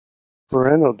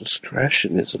Parental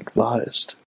discretion is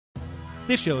advised.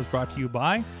 This show is brought to you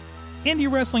by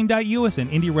IndieWrestling.us and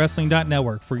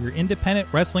IndieWrestling.network for your independent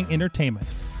wrestling entertainment.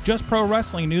 Just Pro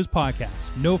Wrestling News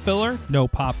Podcast. No filler, no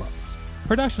pop-ups.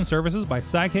 Production services by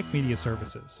Sidekick Media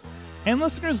Services. And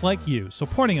listeners like you,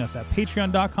 supporting us at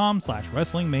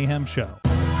patreon.com/Wrestling Mayhem Show.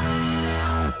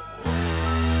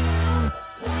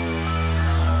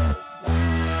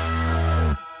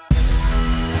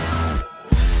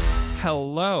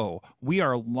 Hello. We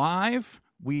are live.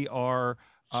 We are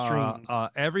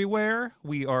everywhere.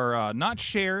 We are not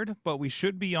shared, but we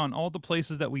should be on all the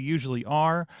places that we usually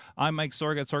are. I'm Mike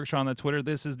Sorg at SorgShaw on the Twitter.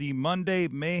 This is the Monday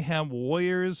Mayhem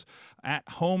Warriors at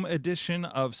home edition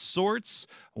of sorts.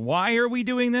 Why are we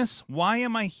doing this? Why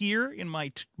am I here in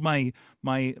my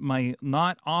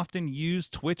not often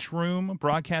used Twitch room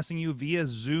broadcasting you via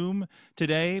Zoom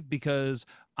today? Because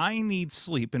I need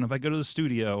sleep, and if I go to the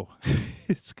studio,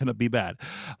 it's gonna be bad.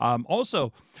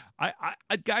 Also, I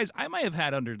guys, I might have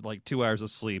had under like 2 hours of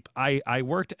sleep. I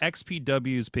worked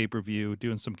XPW's pay-per-view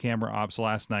doing some camera ops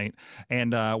last night,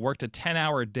 and worked a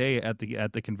 10-hour day at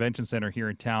the convention center here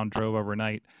in town. Drove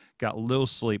overnight, got little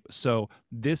sleep. So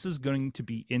this is going to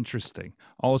be interesting.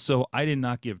 Also, I did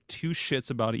not give two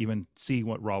shits about even seeing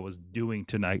what Raw was doing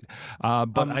tonight.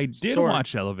 But I did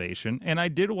watch Elevation, and I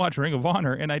did watch Ring of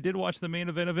Honor, and I did watch the main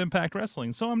event of Impact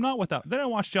Wrestling. So I'm not without. Then I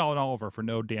watched John Oliver for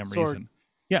no damn reason.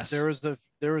 Yes.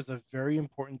 There was a very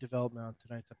important development on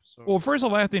tonight's episode. Well, first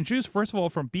of all, I have to introduce,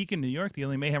 from Beacon, New York, the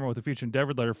only Mayhemmer with a future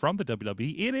endeavor letter from the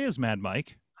WWE. It is Mad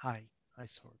Mike. Hi,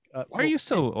 Sorg. Why are you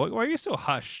so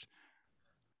hushed?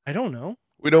 I don't know.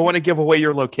 We don't want to give away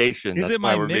your location. Is That's it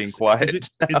why my we're mix? being quiet.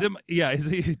 Is it? Yeah. Is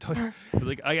it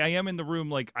like I am in the room?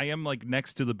 Like I am like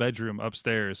next to the bedroom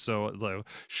upstairs. So like,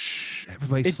 shh,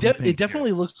 everybody's sleeping. It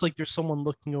definitely looks like there's someone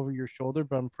looking over your shoulder,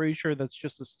 but I'm pretty sure that's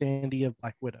just a standee of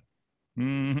Black Widow.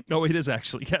 No, it is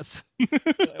actually, yes.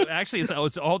 Actually,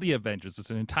 it's all the Avengers. It's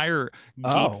an entire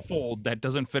gatefold that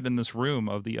doesn't fit in this room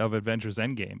of Avengers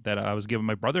Endgame that I was given.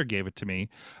 My brother gave it to me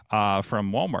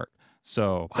from Walmart.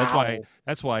 So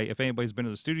that's why if anybody's been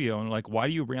to the studio and like, why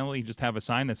do you randomly just have a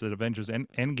sign that says Avengers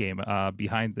Endgame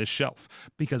behind this shelf?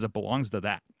 Because it belongs to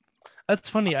that. That's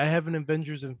funny. I have an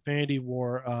Avengers Infinity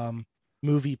War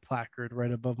movie placard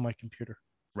right above my computer.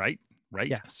 Right.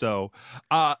 Yeah. So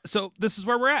this is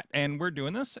where we're at, and we're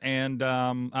doing this, and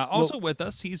also with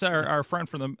us, he's our friend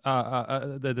from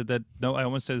the no, I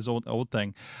almost said his old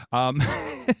thing.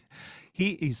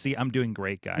 He see, I'm doing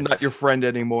great, guys. Not your friend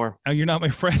anymore. Oh, you're not my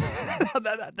friend.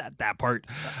 that part.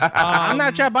 I'm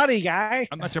not your buddy, guy.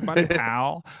 I'm not your buddy,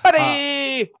 pal.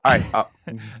 Buddy. All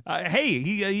right. Hey,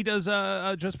 he does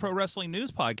Just Pro Wrestling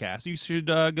News podcast. You should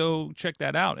go check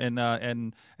that out,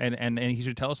 and he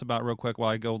should tell us about it real quick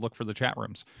while I go look for the chat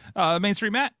rooms.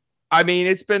 Mainstream Matt. I mean,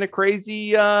 it's been a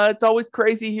crazy. It's always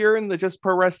crazy here in the Just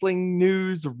Pro Wrestling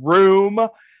News room.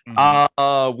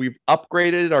 Mm-hmm. We've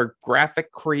upgraded our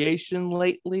graphic creation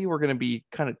lately. We're going to be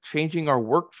kind of changing our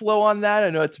workflow on that.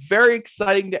 I know it's very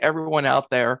exciting to everyone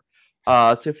out there.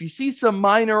 So if you see some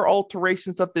minor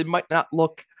alterations, something might not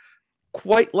look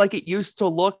quite like it used to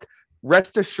look,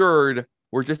 rest assured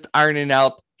we're just ironing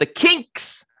out the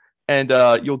kinks, and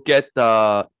you'll get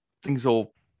things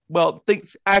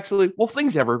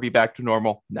ever be back to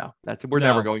normal? No, we're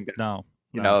never going to. No.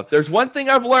 You know, if there's one thing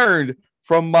I've learned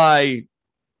from my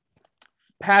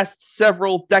past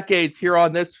several decades here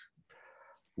on this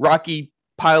rocky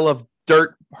pile of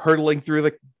dirt hurtling through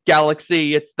the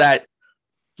galaxy, it's that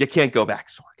you can't go back,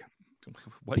 Sorg.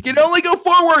 You can only go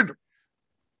forward.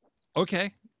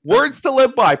 Okay. Words to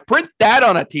live by. Print that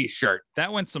on a t-shirt.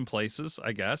 That went some places,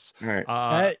 I guess. All right.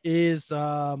 That is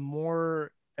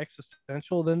more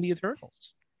existential than the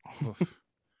Eternals. Oh,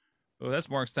 that's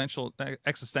more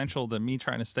existential than me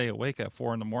trying to stay awake at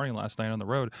 4 a.m. last night on the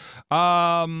road.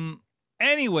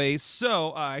 Anyway,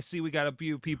 so I see we got a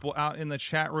few people out in the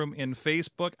chat room in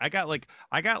Facebook. I got like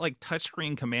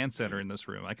touchscreen command center in this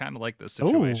room. I kind of like this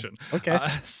situation. Ooh, okay.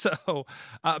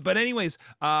 But anyways,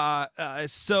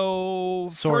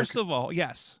 so first of all,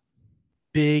 yes.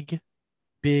 Big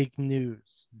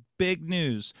news. Big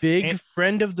news.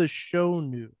 Friend of the show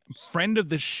news. Friend of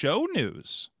the show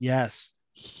news. Yes.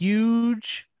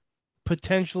 Huge,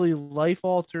 potentially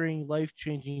life-altering,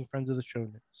 life-changing friends of the show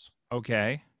news.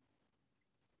 Okay.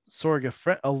 Sorg,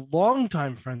 a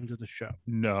longtime friend of the show.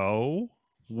 No.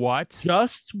 What?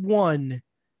 Just won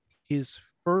his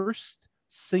first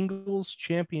singles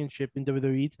championship in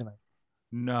WWE tonight.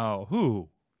 No. Who?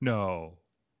 No.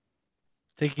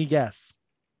 Take a guess.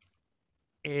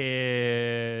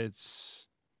 It's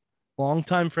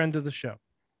longtime friend of the show.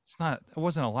 It's not. It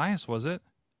wasn't Elias, was it?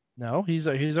 No, he's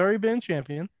already been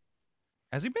champion.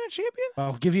 Has he been a champion?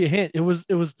 I'll give you a hint. It was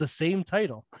the same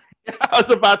title. I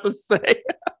was about to say.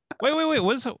 Wait.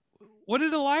 What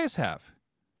did Elias have?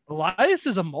 Elias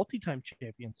is a multi-time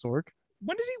champion, Sorg.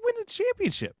 When did he win the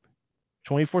championship?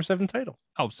 24/7 title.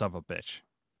 Oh, son of a bitch.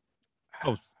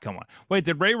 Oh, come on. Wait,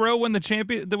 did Ray Rowe win the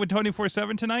champion with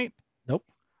 24/7 tonight? Nope.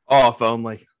 Oh, if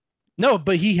only. No,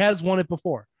 but he has won it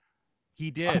before.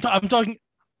 He did. I'm talking.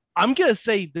 I'm gonna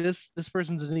say this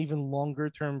person's an even longer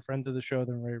term friend of the show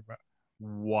than Ray Rowe.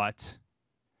 What?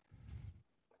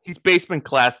 He's basement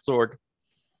class, Sorg.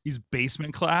 He's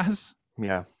basement class?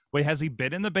 Yeah. Wait, has he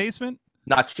been in the basement?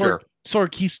 Not sure.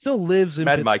 Sorg, he still lives in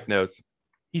Mad Pittsburgh. Mike knows.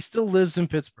 He still lives in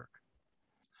Pittsburgh.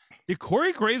 Did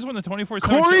Corey Graves win the 24/7?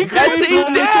 Corey championship? Graves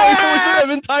won the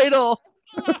 24/7 title.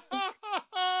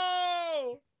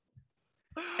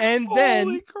 And then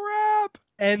Holy crap!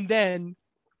 And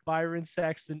Byron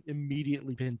Saxton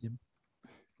immediately pinned him.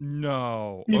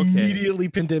 No. Okay. Immediately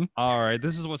pinned him. All right.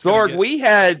 This is what's Sorg, going we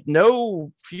had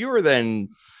no fewer than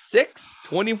 6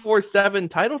 24/7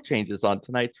 title changes on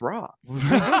tonight's Raw.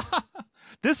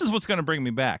 This is what's going to bring me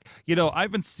back. You know,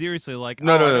 I've been seriously like,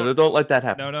 No, don't let that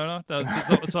happen. No.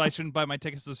 So I shouldn't buy my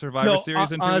tickets to Survivor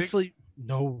Series in 2 honestly, weeks?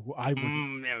 No, I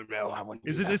wouldn't. No, I wouldn't.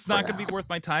 Is do it? that It's for not going to now. be worth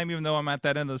my time, even though I'm at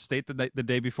that end of the state the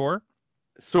day before.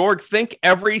 Sorg, think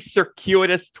every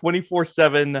circuitous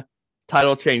 24/7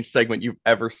 title change segment you've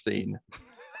ever seen,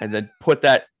 and then put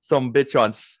that some bitch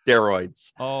on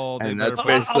steroids. Oh, they And better that's put-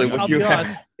 basically what I'll you be have.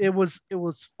 honest, it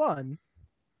was fun.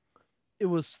 It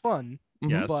was fun,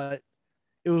 Yes. but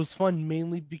it was fun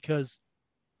mainly because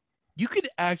you could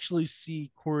actually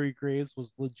see Corey Graves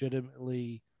was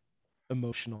legitimately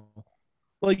emotional.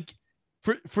 Like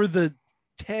for the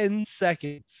 10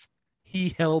 seconds he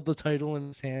held the title in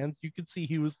his hands, you could see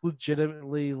he was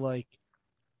legitimately like,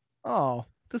 "Oh,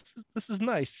 this is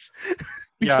nice."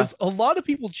 Because a lot of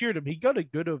people cheered him. He got a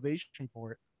good ovation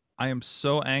for it. I am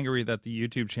so angry that the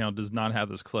YouTube channel does not have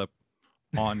this clip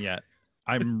on yet.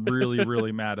 I'm really,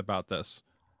 really mad about this.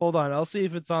 Hold on, I'll see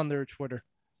if it's on their Twitter.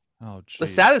 Oh, The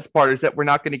geez. saddest part is that we're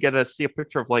not going to get to see a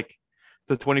picture of like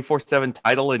the 24/7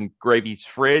 title in Gravy's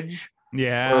fridge,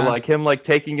 Yeah. or like him like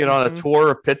taking it on a Mhm.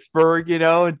 tour of Pittsburgh,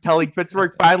 and telling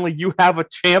Pittsburgh finally you have a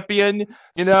champion,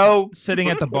 Sitting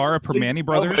at the bar of Permani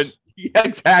Brothers. Yeah,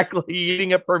 exactly.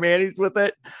 Eating at Permani's with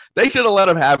it. They should have let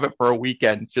him have it for a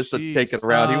weekend just to take it Jeez.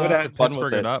 around. He would have To had fun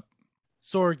Pittsburgh with it. up.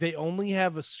 Sorg, they only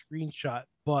have a screenshot,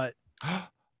 but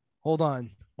hold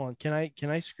on. Can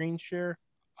I screen share?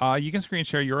 You can screen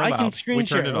share. You're allowed. I can screen we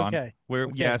turned share. it on. Okay.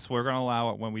 Okay. Yes, we're going to allow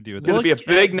it when we do It's this. going to be a Look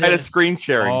big at night of this. screen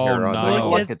sharing Oh, here. no.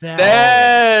 Look Look at at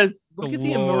this. Look at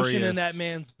the emotion in that Glorious.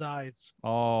 man's eyes.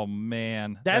 Oh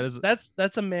man,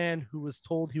 That's a man who was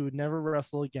told he would never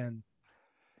wrestle again.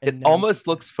 It And now- almost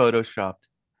looks photoshopped.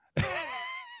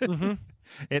 Mhm.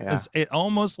 It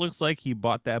almost looks like he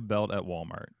bought that belt at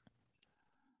Walmart.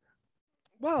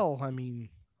 Well, I mean,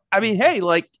 Hey,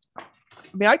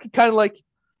 I could kind of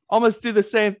almost do the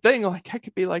same thing. Like, I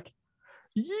could be like,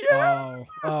 yeah.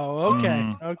 okay,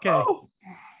 Mm. okay. Oh.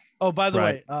 Oh, by the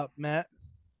Right. way, Matt,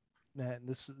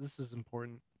 this is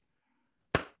important.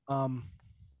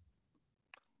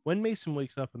 When Mason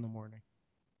wakes up in the morning,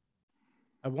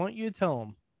 I want you to tell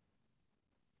him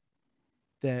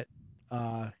that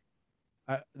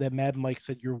that Mad Mike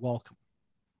said you're welcome,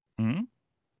 Mhm.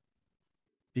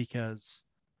 because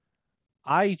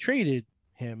I traded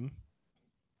him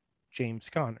James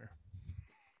Conner,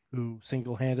 who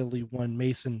single-handedly won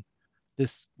Mason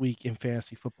this week in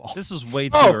fantasy football. This is way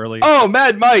too early. Oh,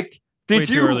 Mad Mike, way did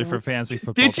too you early for fantasy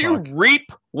football did you talk.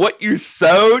 reap what you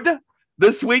sowed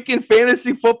this week in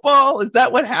fantasy football? Is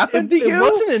that what happened to you? It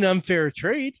wasn't an unfair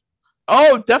trade.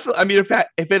 Oh, definitely.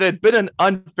 If it had been an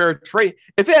unfair trade,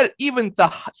 if it had even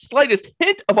the slightest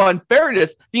hint of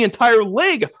unfairness, the entire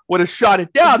league would have shot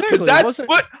it down, because Exactly. It that's wasn't-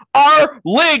 what our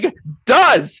league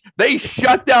does. They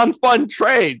shut down fun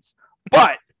trades.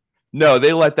 But no,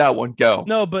 they let that one go.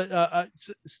 No, but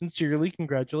sincerely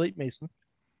congratulate Mason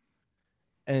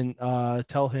and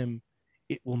tell him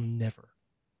it will never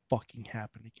fucking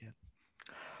happen again.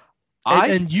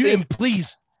 And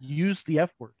please use the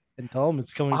F word and tell him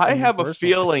it's coming. I from you have a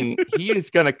personally. feeling he is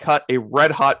going to cut a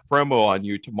red hot promo on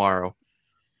you tomorrow.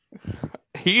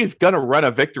 He is going to run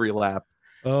a victory lap.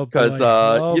 Oh, Because boy.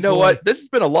 Oh, you know boy. what, this has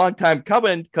been a long time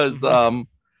coming, because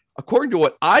according to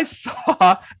what I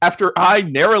saw after I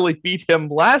narrowly beat him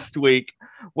last week,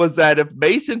 was that if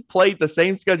Mason played the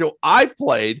same schedule I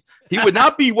played, he would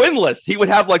not be winless. He would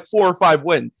have like 4 or 5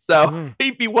 wins, so Mhm.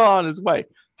 he'd be well on his way.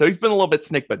 So he's been a little bit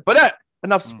snake-bit, but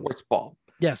enough sports ball.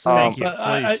 Yes, Thank you, but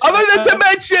please. Other than to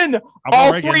mention, I'm all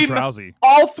already getting three drowsy.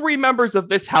 all 3 members of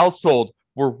this household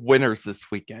were winners this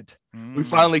weekend. We Mm.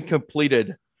 finally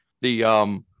completed the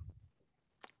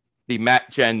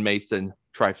Matt, Jen, Mason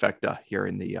trifecta here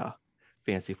in the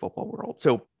fantasy football world.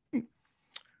 So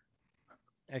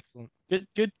Excellent.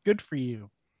 Good for you.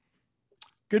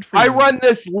 Good for I you. run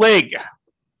this league.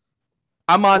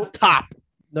 I'm on top.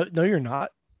 No, you're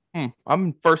not. I'm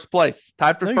in first place,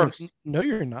 tied for No, first.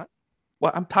 you're not.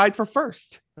 Well, I'm tied for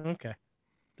first. Okay.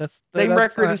 That's Same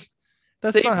record not, as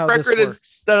that's same not how this record as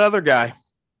works. that other guy.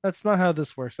 That's not how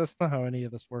this works. That's not how any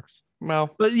of this works.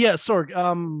 Well, But yeah, Sorg,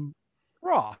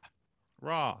 Raw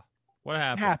Raw. What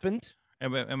happened? happened.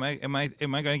 Am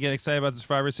I going to get excited about the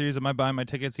Survivor Series? Am I buying my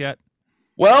tickets yet?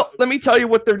 let me tell you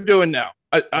what they're doing now.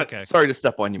 Okay. Sorry to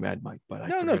step on you, Mad Mike, but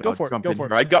No, go for it. Go for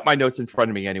it. I got my notes in front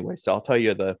of me anyway, so I'll tell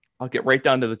you I'll get right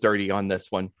down to the dirty on this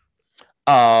one.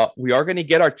 We are going to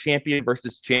get our champion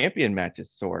versus champion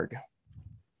matches, Sorg.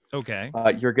 Okay.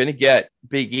 You're going to get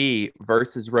Big E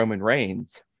versus Roman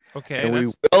Reigns. Okay. And we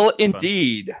will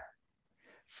indeed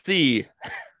see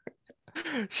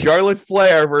Charlotte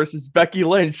Flair versus Becky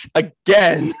Lynch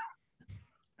again.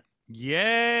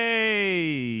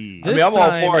 Yay. I mean, I'm all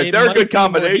for it. They're a good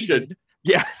combination.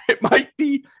 Yeah, it might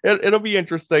be. It'll be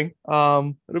interesting.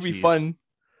 It'll be Jeez. fun.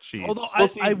 Jeez. Although We'll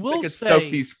see I if they will can say,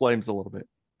 stoke these flames a little bit.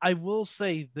 I will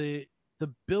say the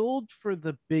build for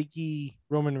the Big E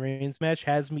Roman Reigns match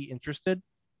has me interested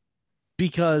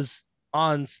because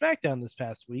on SmackDown this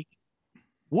past week,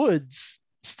 Woods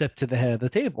stepped to the head of the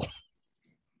table,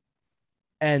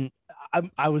 and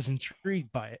I was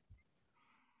intrigued by it.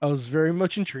 I was very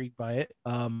much intrigued by it.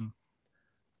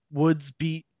 Woods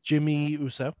beat Jimmy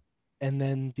Uso, and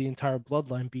then the entire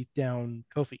Bloodline beat down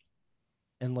Kofi,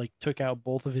 and like took out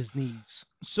both of his knees.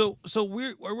 So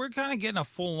we're kind of getting a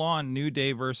full on New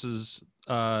Day versus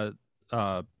the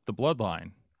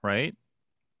Bloodline, right?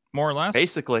 More or less.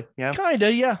 Basically, yeah.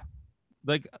 Kinda, yeah.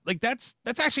 Like that's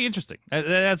actually interesting.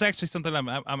 That's actually something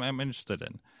I'm interested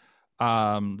in.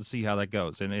 To see how that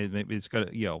goes, and it's gonna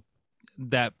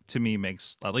that to me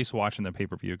makes at least watching the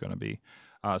pay-per-view going to be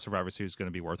Survivor Series going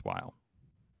to be worthwhile.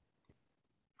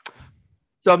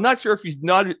 So I'm not sure if you've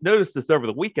not noticed this over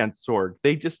the weekend, Sorg.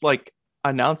 They just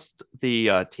announced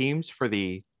the teams for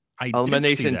the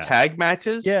elimination tag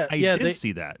matches. Yeah, I yeah. did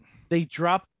see that. They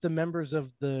dropped the members of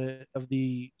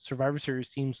the Survivor Series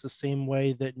teams the same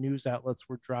way that news outlets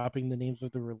were dropping the names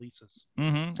of the releases.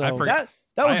 Mm-hmm. So I forgot.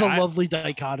 that was a lovely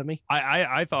dichotomy.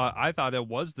 I thought it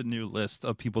was the new list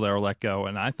of people that were let go,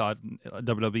 and I thought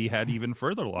WWE had even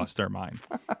further lost their mind.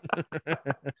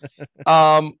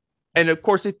 And of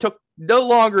course, it took no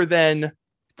longer than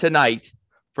tonight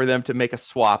for them to make a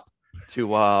swap to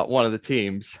one of the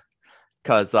teams,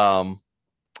 because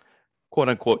quote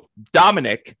unquote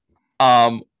Dominic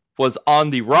was on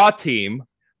the Raw team,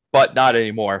 but not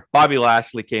anymore. Bobby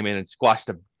Lashley came in and squashed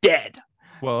him dead.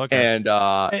 Well, okay. And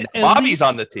Bobby's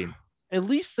on the team. At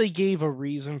least they gave a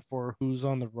reason for who's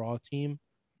on the Raw team,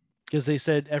 because they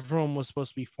said everyone was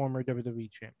supposed to be former WWE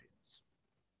champions.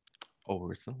 Oh,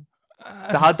 really?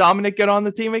 How'd Dominic get on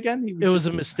the team again? It was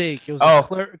a mistake. It was a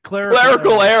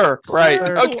clerical error. Right.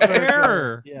 Clerical Okay.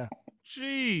 error. Yeah.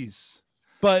 Jeez.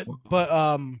 But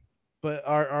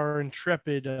our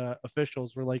intrepid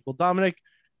officials were like, well, Dominic,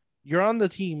 you're on the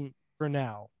team for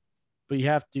now, but you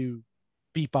have to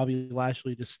beat Bobby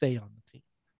Lashley to stay on the team.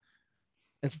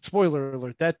 And spoiler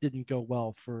alert, that didn't go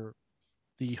well for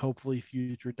the hopefully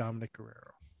future Dominic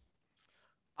Guerrero.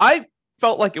 I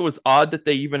felt like it was odd that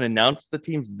they even announced the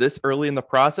teams this early in the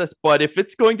process, but if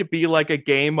it's going to be like a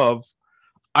game of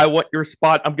I want your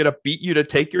spot, I'm going to beat you to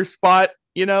take your spot,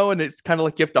 and it's kind of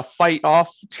like you have to fight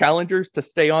off challengers to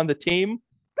stay on the team,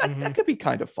 that could be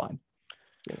kind of fun.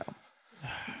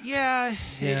 Yeah,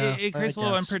 it creates a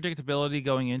little guess. unpredictability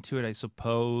going into it, I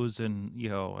suppose, and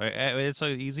it's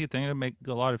an easy thing to make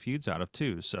a lot of feuds out of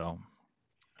too. So,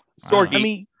 Sorgi, I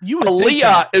mean, you would think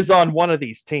Aaliyah is on one of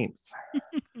these teams.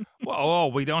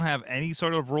 well, we don't have any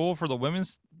sort of rule for the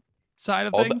women's side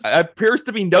of things. There appears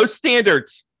to be no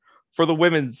standards for the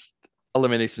women's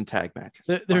elimination tag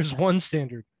matches. There's one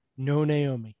standard: no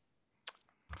Naomi.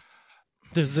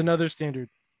 There's another standard: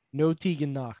 no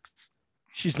Tegan Knox.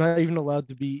 She's not even allowed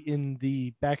to be in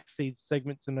the backstage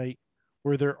segment tonight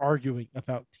where they're arguing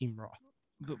about Team Raw.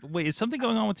 Wait, is something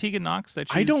going on with Tegan Knox that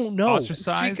she's I don't know.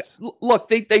 ostracized? Look,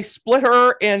 they split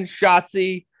her and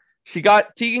Shotzi.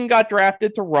 Tegan got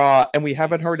drafted to Raw, and we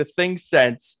haven't heard a thing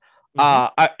since.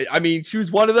 I mean, she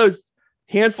was one of those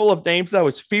handful of names that I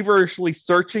was feverishly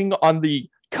searching on the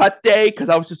cut day because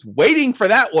I was just waiting for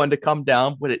that one to come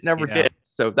down, but it never did.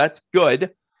 So that's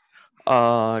good.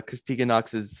 Because Tegan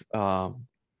Knox is, I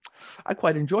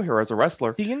quite enjoy her as a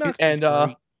wrestler. Tegan Knox and is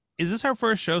great. Is this our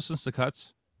first show since the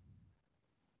cuts?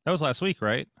 That was last week,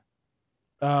 right?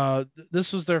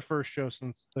 This was their first show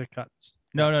since the cuts.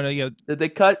 No. Yeah, Did they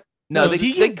cut? No, No,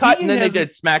 they cut and then they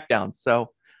did SmackDown. So,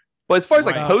 but as far as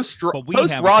like Right. post But we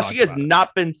haven't Raw, talked she has about it.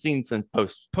 not been seen since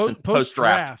post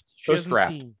draft.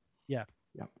 Post-draft. Yeah.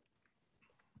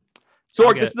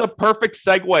 Sorg, Okay. this is a perfect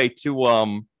segue to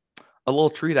a little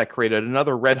treat I created,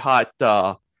 another red hot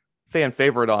fan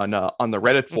favorite on the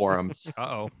Reddit forums.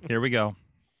 Uh-oh. Here we go.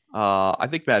 I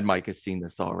think Mad Mike has seen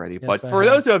this already, Yes, but I for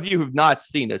have. those of you who've not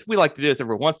seen this, we like to do this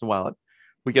every once in a while.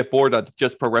 We get bored of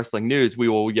just pro wrestling news. We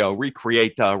will,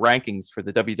 recreate rankings for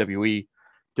the WWE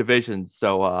divisions.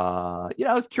 So, I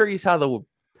was curious how the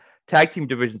tag team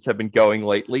divisions have been going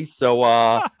lately. So,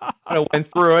 I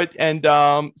went through it, and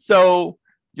so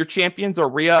your champions are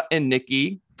Rhea and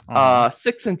Nikki.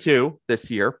 6-2 this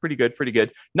year. Pretty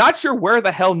good. Not sure where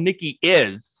the hell Nikki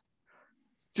is.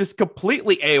 Just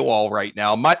completely AWOL right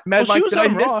now. Mad Mike, did I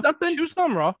miss something? She was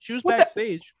on Raw. She was What the-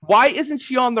 backstage. Why isn't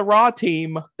she on the Raw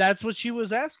team? That's what she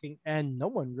was asking, and no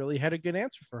one really had a good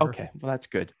answer for her. Okay, well that's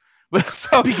good.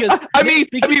 So, Because- I mean,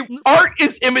 because- art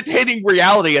is imitating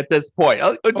reality at this point.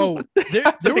 Oh,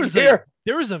 there was Here.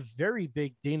 there was a very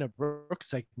big Dana Brooke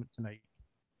segment tonight.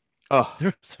 Oh,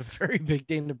 There was a very big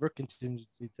Dana Brooke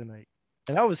contingency tonight,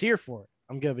 and I was here for it.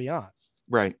 I'm gonna be honest.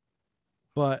 right.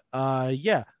 But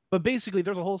yeah. But basically,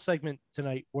 there's a whole segment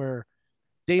tonight where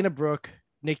Dana Brooke,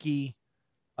 Nikki,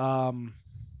 and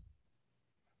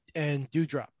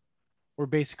Doudrop were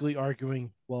basically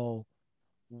arguing, well,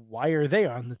 why are they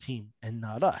on the team and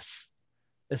not us?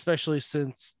 Especially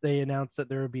since they announced that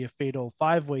there would be a fatal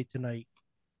 5-way tonight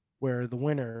where the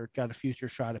winner got a future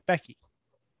shot at Becky.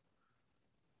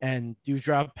 And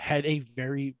Doudrop had a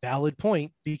very valid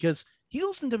point because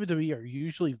heels in WWE are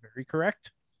usually very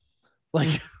correct.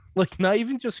 Like not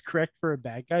even just correct for a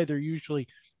bad guy, they're usually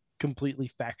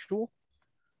completely factual.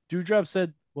 Doudrop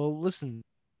said, well, listen,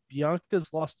 Bianca's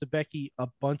lost to Becky a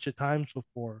bunch of times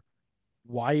before.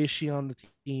 Why is she on the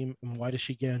team and why does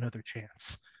she get another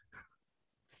chance?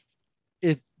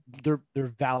 They're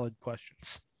valid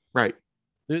questions. Right.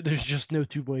 There's just no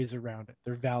two ways around it.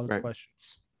 They're valid Right.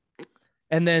 questions.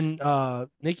 And then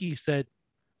Nikki said,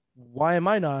 why am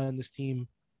I not on this team?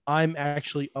 I'm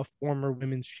actually a former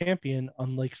women's champion,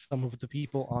 unlike some of the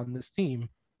people on this team.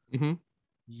 Mhm.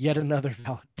 Yet another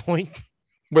valid point.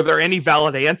 Were there any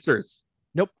valid answers?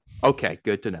 Nope. Okay,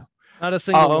 good to know. Not a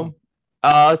single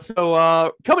one.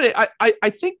 So coming in, I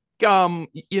think I'm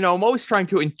always trying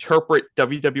to interpret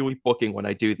WWE booking when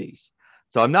I do these.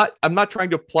 So I'm not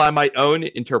trying to apply my own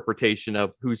interpretation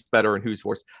of who's better and who's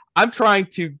worse. I'm trying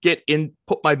to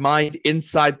put my mind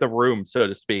inside the room, so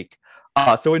to speak.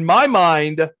 So in my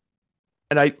mind,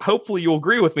 and hopefully you'll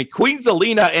agree with me, Queen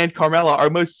Zelina and Carmella are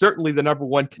most certainly the number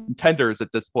one contenders at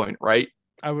this point, right?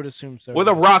 I would assume so. With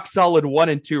a rock solid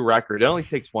 1-2 record. It only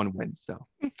takes one win, so.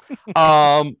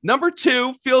 Number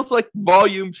 2 feels like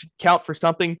volume should count for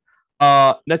something.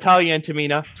 Natalya and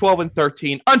Tamina,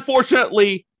 12-13.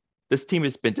 Unfortunately, this team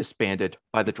has been disbanded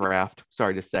by the draft.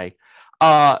 Sorry to say.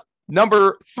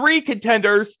 Number 3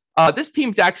 contenders. This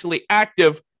team's actually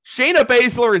active. Shayna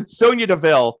Baszler and Sonya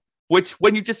Deville. Which,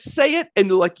 when you just say it and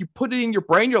like you put it in your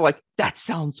brain, you're like, that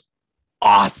sounds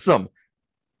awesome.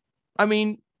 I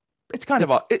mean, it's kind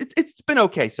of it's been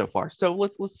okay so far. So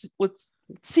let's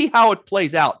see how it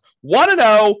plays out.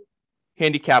 1-0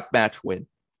 handicap match win.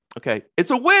 Okay,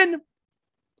 it's a win.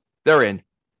 They're in.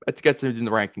 Let's get in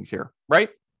the rankings here, right?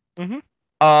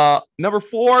 Mm-hmm. Number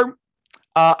 4.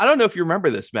 I don't know if you remember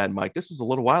this, Mad Mike. This was a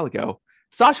little while ago.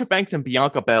 Sasha Banks and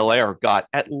Bianca Belair got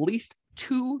at least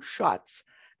 2 shots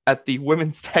at the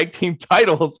women's tag team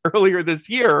titles earlier this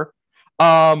year.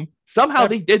 Somehow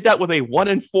they did that with a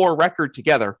 1-4 record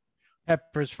together.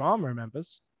 Pepper's Farm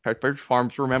remembers. Pepper's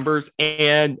Farms remembers.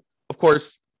 And of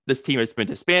course, this team has been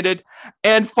disbanded.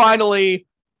 And finally,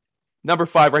 number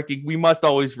 5 ranking, we must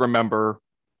always remember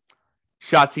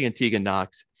Shotzi and Tegan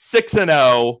Knox,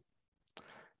 6-0.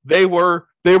 They were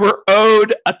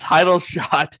owed a title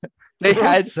shot. They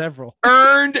had several.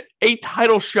 Earned a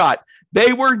title shot.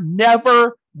 They were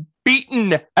never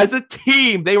beaten as a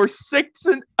team. They were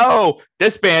 6-0,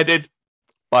 disbanded.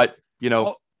 But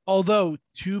although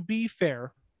to be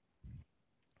fair,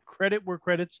 credit where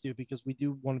credit's due, because we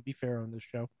do want to be fair on this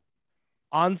show.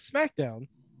 On SmackDown,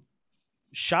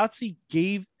 Shotzi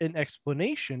gave an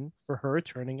explanation for her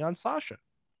turning on Sasha.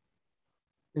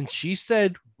 And she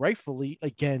said, rightfully,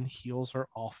 again, heels are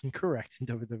often correct in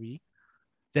WWE,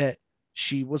 that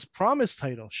she was promised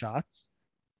title shots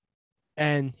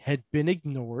and had been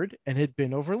ignored and had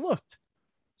been overlooked.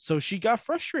 So she got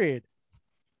frustrated.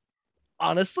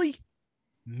 Honestly,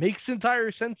 makes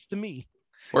entire sense to me.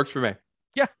 Works for me.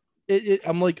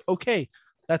 I'm like, okay,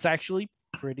 that's actually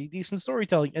pretty decent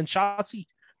storytelling. And Shotzi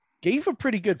gave a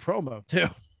pretty good promo too.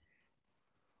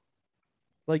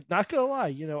 Like, not gonna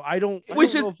lie, I don't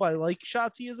know if I like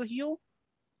Shotzi as a heel.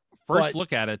 First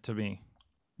look at it to me.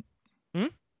 Hmm?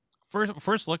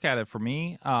 First look at it for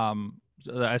me.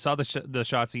 I saw the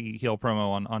Shotzi heel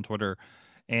promo on Twitter,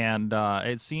 and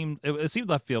it seemed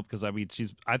left field because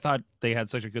I thought they had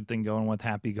such a good thing going with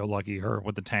Happy Go Lucky, her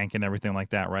with the tank and everything like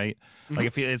that, right? Mhm.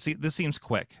 Like this seems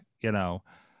quick,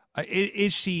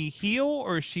 Is she heel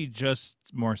or is she just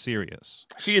more serious?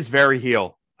 She is very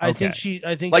heel. I think she's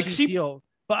heel,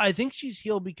 but I think she's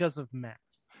heel because of math.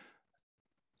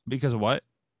 Because of what?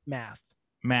 Math.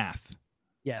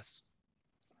 Yes.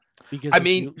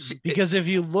 Because if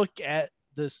you look at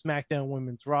the SmackDown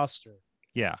Women's roster,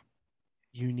 yeah,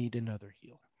 you need another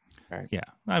heel. Right. Yeah,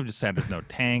 I'm just sad there's no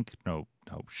tank, no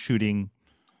shooting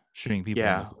people in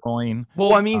the groin.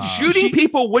 Well, I mean, shooting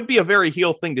people would be a very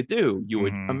heel thing to do. You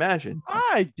would imagine.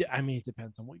 I mean, it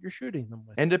depends on what you're shooting them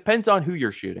with, and depends on who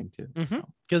you're shooting to.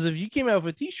 Because if you came out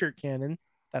with a t-shirt cannon,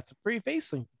 that's a pretty face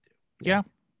thing to do. Yeah,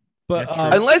 but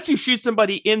unless you shoot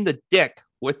somebody in the dick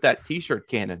with that t-shirt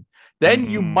cannon, then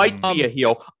you might be a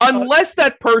heel. Unless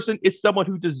that person is someone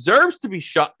who deserves to be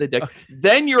shot in the dick,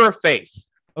 then you're a face.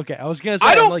 Okay, I was gonna say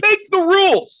I don't make the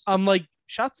rules. I'm like,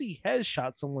 Shotzi has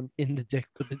shot someone in the dick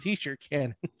with the t-shirt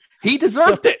cannon. He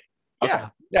deserved it. Yeah,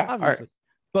 obviously. All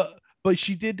right. But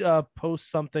she did post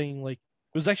something like,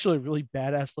 it was actually a really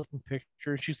badass looking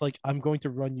picture. She's like, I'm going to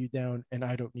run you down and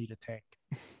I don't need a tank.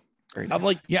 I'm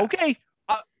like, okay,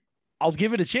 I'll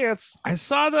give it a chance. I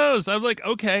saw those. I'm like,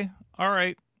 okay, all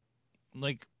right,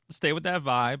 like stay with that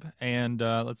vibe and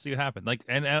let's see what happens. Like,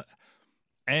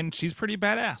 and she's pretty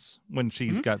badass when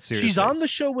she's got serious. She's on the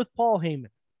show with Paul Heyman.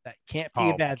 That can't be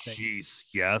a bad thing. Jeez,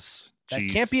 yes. That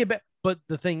can't be a bad. But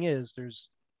the thing is, there's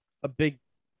a big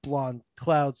blonde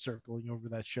cloud circling over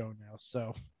that show now.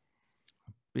 So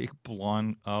big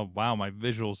blonde. Oh wow, my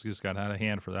visuals just got out of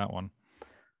hand for that one.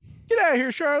 Get out of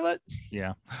here, Charlotte.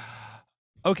 Yeah.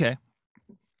 Okay.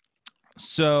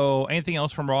 So, anything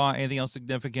else from Raw? Anything else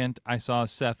significant? I saw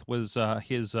Seth was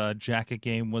his jacket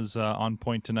game was on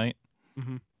point tonight,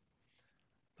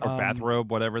 or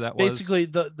bathrobe, whatever that was. Basically,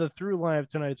 the through line of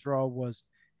tonight's Raw was,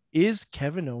 is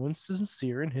Kevin Owens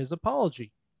sincere in his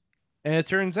apology? And it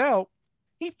turns out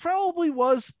he probably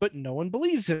was, but no one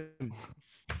believes him.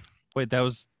 Wait, that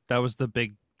was the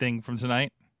big thing from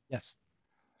tonight? Yes.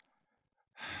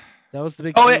 That was the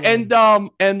big. Oh,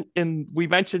 and we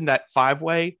mentioned that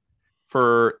 5-way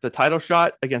for the title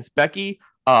shot against Becky.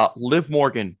 Liv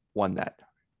Morgan won that.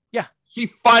 Yeah,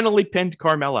 she finally pinned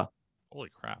Carmella. Holy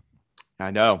crap!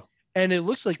 I know. And it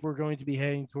looks like we're going to be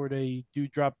heading toward a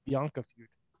Doudrop Bianca feud.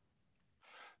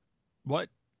 What?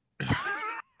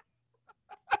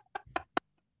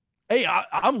 Hey,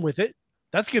 I'm with it.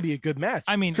 That's gonna be a good match.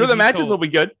 I mean, sure, the matches will be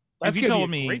good. That's if you told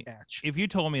me, great match. If you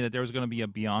told me that there was going to be a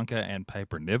Bianca and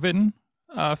Piper Niven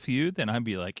feud, then I'd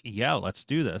be like, yeah, let's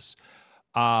do this.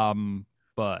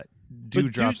 But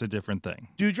Doudrop's a different thing.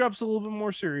 Doudrop's a little bit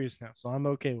more serious now, so I'm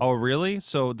okay with it. Really?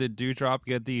 So did Doudrop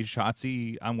get the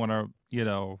Shotzi, I'm going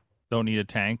to, don't need a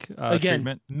tank again,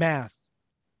 treatment?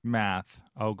 Math.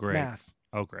 Oh, great. Math.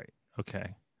 Oh, great.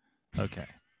 Okay.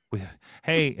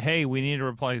 Hey, we need to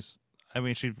replace. I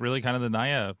mean, she's really kind of the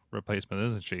Nia replacement,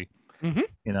 isn't she? Mm-hmm.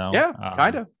 Yeah,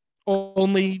 kind of.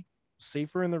 Only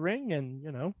safer in the ring,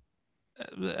 and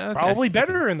probably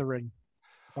better in the ring.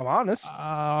 If I'm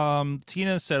honest.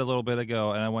 Tina said a little bit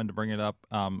ago, and I wanted to bring it up.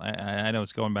 I know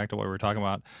it's going back to what we were talking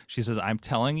about. She says, "I'm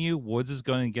telling you, Woods is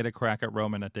going to get a crack at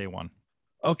Roman at day one."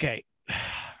 Okay,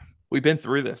 we've been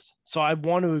through this, so I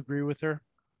want to agree with her.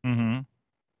 Mm-hmm.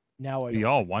 Now we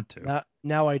all want to.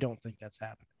 Now I don't think that's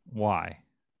happening. Why?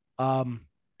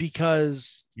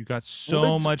 Because you got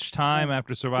so much time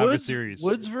after Survivor Series.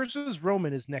 Woods versus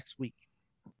Roman is next week.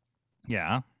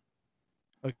 Yeah.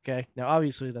 Okay. Now,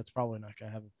 obviously, that's probably not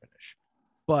going to have a finish.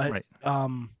 But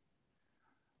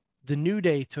the New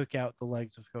Day took out the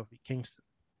legs of Kofi Kingston.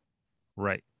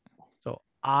 Right. So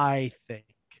I think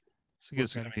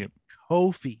it's going to be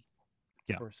Kofi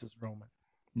versus Roman.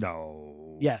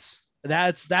 No. Yes.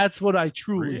 That's what I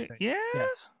truly think.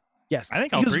 Yes. I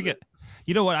think I'll bring it.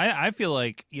 You know what? I feel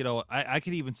like, I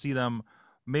could even see them.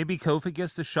 Maybe Kofi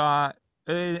gets the shot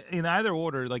in either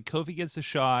order. Like Kofi gets the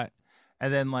shot,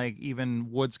 and then like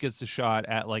even Woods gets the shot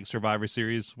at like Survivor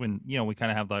Series when we kind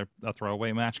of have a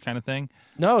throwaway match kind of thing.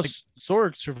 No, like,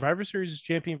 Sorg, Survivor Series is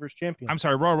champion versus champion. I'm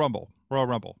sorry, Royal Rumble.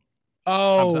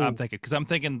 Oh, I'm thinking because I'm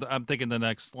thinking the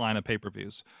next line of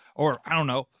pay-per-views, or I don't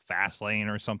know, Fastlane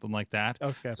or something like that.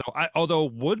 Okay. So although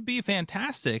it would be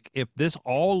fantastic if this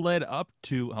all led up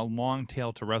to a long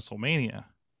tail to WrestleMania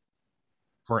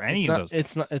for any It's of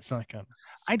not, those. It's not gonna.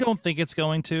 I don't think it's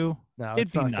going to. No, It'd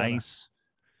it's be not gonna. nice.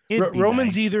 It'd be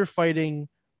Roman's nice. either fighting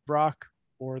Brock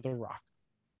or The Rock.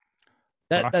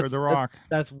 Brock or The Rock.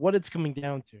 That's what it's coming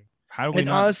down to. How do we and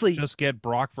not honestly- just get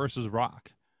Brock versus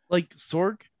Rock? Like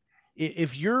Sorg,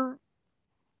 if you're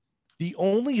the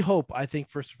only hope, I think,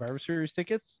 for Survivor Series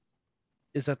tickets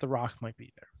is that The Rock might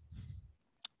be there.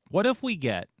 What if we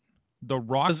get The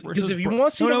Rock versus? Because if you Bro-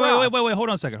 want to see no, The no, Rock, wait, hold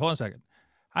on a second.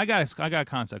 I got a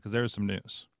concept because there was some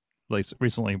news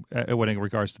recently when in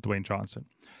regards to Dwayne Johnson,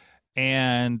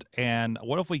 and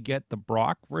what if we get the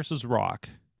Brock versus Rock,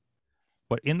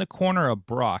 but in the corner of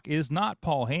Brock is not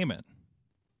Paul Heyman,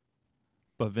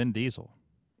 but Vin Diesel,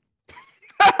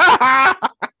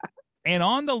 and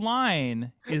on the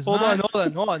line is hold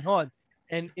not, on.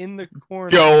 And in the corner,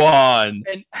 Go on.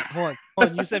 And hold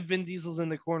on. You said Vin Diesel's in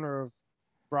the corner of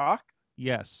Brock,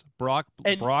 yes, Brock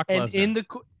and Lesnar,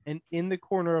 in the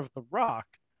corner of The Rock,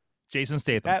 Jason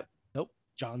Statham.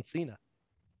 John Cena.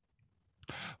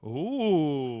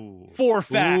 Ooh. For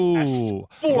fast. Ooh.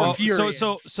 For furious.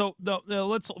 So no,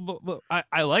 let's.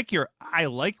 I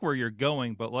like where you're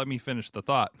going, but let me finish the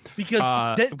thought.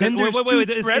 Because okay, then there's wait, two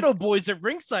this- Toretto boys at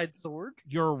ringside, Sorg.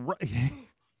 You're right.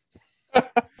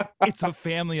 It's a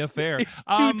family affair. It's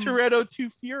two Toretto, two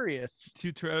furious.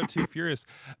 Two Toretto, two furious.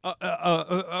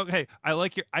 Okay, I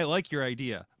like your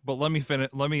idea, but let me finish.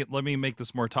 Let me make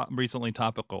this more recently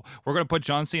topical. We're gonna put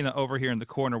John Cena over here in the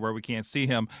corner where we can't see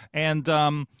him, and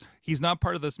he's not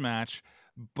part of this match.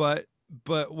 But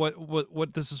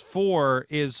what this is for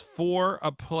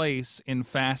a place in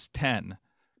Fast 10,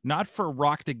 not for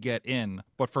Rock to get in,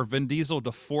 but for Vin Diesel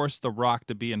to force the Rock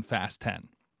to be in Fast 10.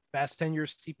 Fast 10 year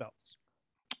seatbelts.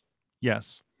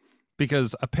 Yes,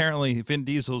 because apparently Vin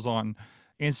Diesel's on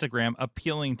Instagram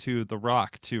appealing to The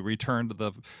Rock to return to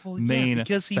the main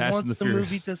because he Fast wants and the the movie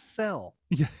Furious. to sell.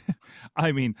 Yeah,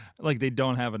 I mean, like they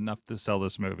don't have enough to sell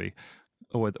this movie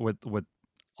with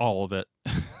all of it.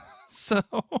 So,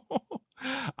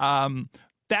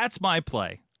 that's my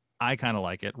play. I kind of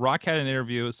like it. Rock had an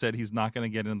interview, said he's not going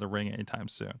to get in the ring anytime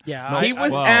soon. Yeah, No, He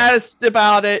was well- asked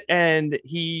about it and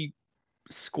he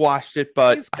squashed it,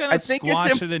 but He's going to I think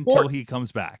squash it's it until important. he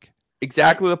comes back.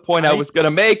 Exactly the point I was going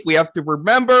to make. We have to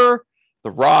remember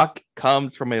The Rock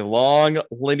comes from a long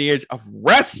lineage of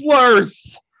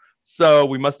wrestlers. So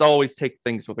we must always take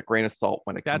things with a grain of salt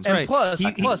when it That's comes. and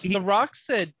right. plus, He- The Rock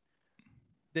said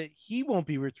that he won't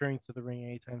be returning to the ring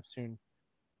anytime soon.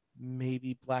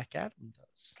 Maybe Black Adam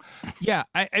does, Yeah,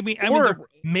 I mean, or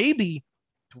maybe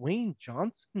Dwayne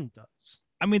Johnson does.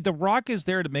 The Rock is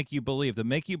there to make you believe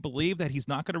that he's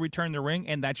not going to return the ring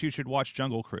and that you should watch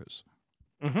Jungle Cruise.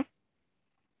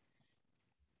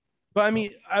 But I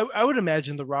mean, I would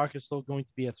imagine The Rock is still going to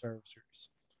be at Survivor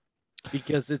Series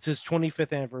because it's his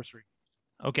 25th anniversary,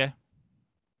 Okay.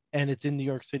 and it's in New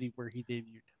York City where he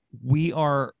debuted. We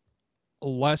are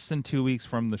less than 2 weeks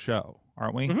from the show,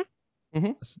 aren't we? Mhm.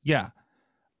 Mhm. Yeah.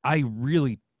 I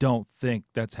really don't think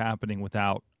that's happening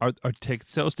without our ticket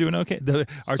sales doing okay.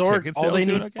 Our Sorg, ticket sales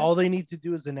doing okay. all they need to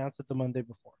do is announce it the Monday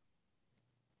before.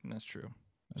 That's true.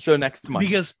 So next month.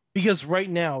 Because right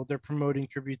now they're promoting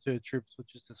Tribute to the Troops,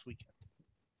 which is this weekend.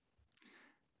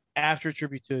 After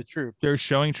Tribute to the Troops, They're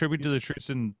showing Tribute to the Troops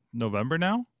in November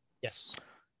now. yes,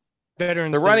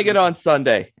 Veterans. They're Day running it on weekend.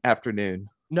 Sunday afternoon.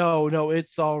 No,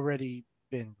 it's already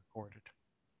been recorded.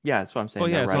 Yeah, that's what I'm saying. Oh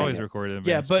yeah, They're it's running always it. recorded. In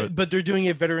Yeah, advance, but they're doing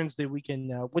it Veterans Day weekend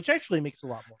now, which actually makes a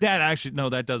lot more.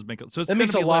 that does make it. So it's That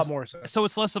makes a gonna be lot less, more sense. So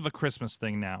it's less of a Christmas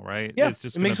thing now, right? Yeah, it's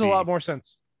just it makes a gonna lot be- more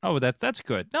sense. Oh, that's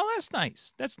good. No, that's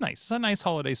nice. That's nice. It's a nice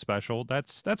holiday special.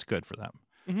 That's good for them.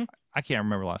 Mhm. I can't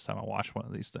remember last time I watched one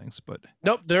of these things, but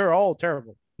Nope, they're all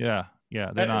terrible. yeah,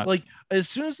 they're not Like as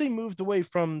soon as they moved away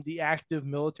from the active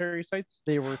military sites,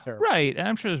 they were terrible. right. And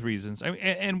I'm sure there's reasons. I mean,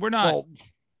 and we're not. Well,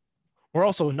 we're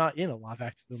also not in a lot of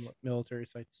active military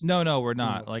sites. No, we're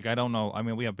not. No. Like I don't know. I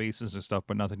mean, we have bases and stuff,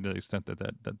 but nothing to the extent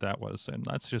that was, and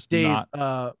that's just Dave,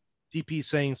 not. DP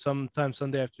saying sometime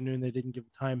Sunday afternoon they didn't give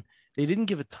a time. They didn't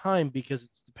give a time because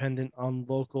it's dependent on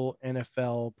local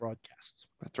NFL broadcasts.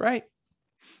 That's right.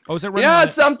 Oh, is it You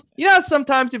running? know,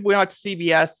 sometimes if we watch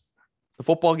CBS, the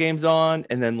football game's on,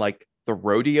 and then like the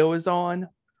rodeo is on.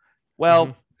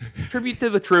 Well, Tribute to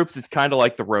the Troops is kind of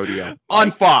like the rodeo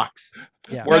on Fox,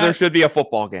 Yeah. where there Matt- should be a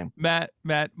football game. Matt,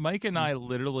 Mike and I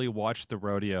literally watched the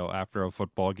rodeo after a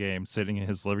football game, sitting in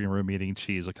his living room eating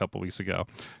cheese a couple weeks ago,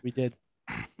 We did.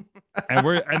 and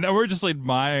we're just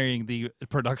admiring the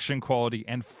production quality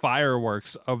and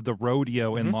fireworks of the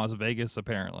rodeo in Mhm. Las Vegas.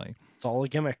 Apparently, It's all a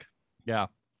gimmick. yeah.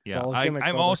 all a gimmick,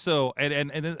 I'm brother. also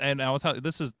and I'll tell you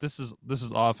this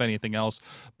is off anything else,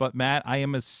 but Matt, I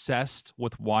am obsessed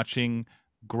with watching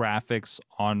graphics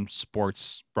on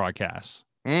sports broadcasts.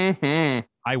 Mm-hmm.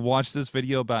 I watched this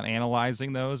video about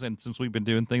analyzing those, and since we've been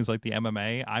doing things like the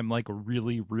MMA, I'm like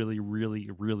really, really, really,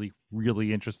 really,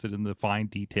 really interested in the fine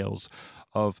details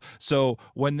of. So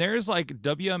when there's like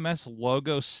WMS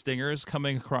logo stingers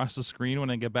coming across the screen when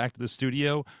I get back to the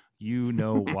studio, you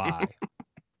know why.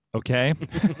 Okay.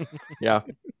 Yeah.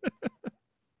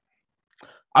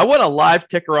 I want a live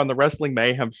ticker on the Wrestling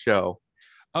Mayhem show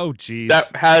Oh, geez.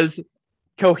 that has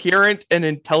coherent and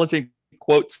intelligent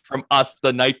quotes from us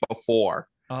the night before.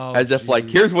 Oh, As if like,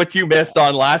 geez. here's what you missed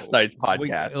on last night's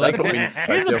podcast. Like, That's what we need to start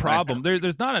here's the doing. problem.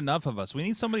 There's not enough of us. We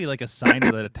need somebody like assigned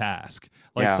to the task,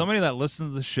 like Yeah. somebody that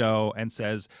listens to the show and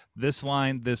says this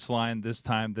line, this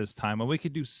time, and we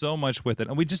could do so much with it.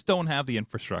 And we just don't have the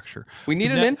infrastructure. We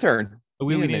need an Ne- intern.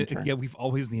 We Need an need, intern. yeah, we've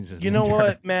always needed. An You know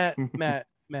intern. what,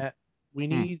 Matt? We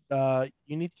need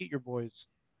you need to get your boys.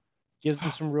 Give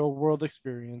them some real world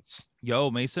experience.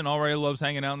 Yo, Mason already loves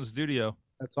hanging out in the studio.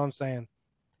 That's what I'm saying.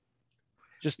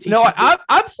 Just teach No, him- I'm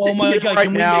Oh sitting my here god, right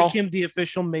can we now. make him the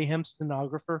official Mayhem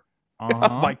stenographer? Oh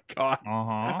Uh-huh. my god.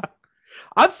 Uh-huh.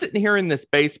 I'm sitting here in this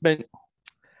basement,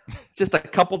 just a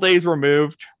couple days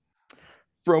removed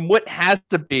from what has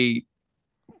to be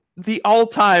the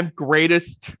all-time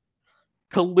greatest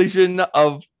collision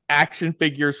of action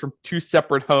figures from two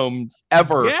separate homes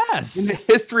ever in the Yes.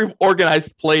 history of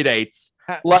organized playdates.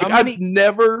 Like, how many, I've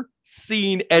never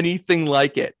seen anything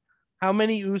like it. how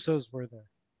many Usos were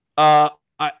there?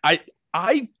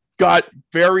 I got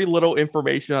very little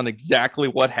information on exactly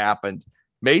what happened.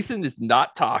 Mason is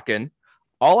not talking.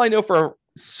 All I know for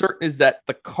certain is that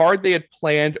the card they had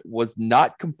planned was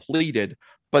not completed,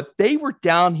 but they were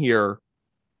down here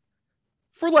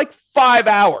for like 5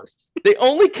 hours. They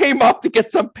only came up to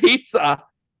get some pizza.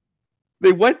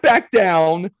 They went back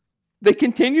down. They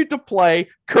continued to play.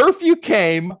 Curfew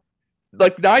came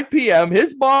like 9 p.m.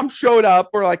 His mom showed up.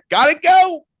 We're like, gotta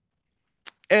go.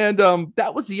 And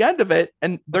that was the end of it.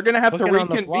 And they're gonna have to Looking on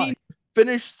the fly. reconvene,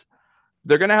 finish.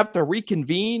 They're gonna have to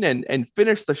reconvene and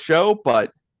finish the show.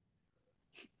 But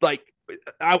like,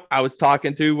 I was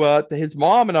talking to his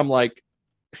mom, and I'm like,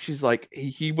 she's like,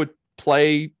 he would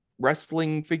play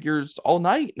wrestling figures all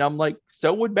night, and I'm like,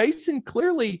 so would Mason.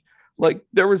 Clearly, like,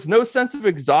 there was no sense of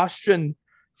exhaustion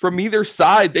from either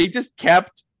side. They just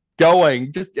kept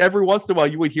going. Just every once in a while,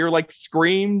 you would hear like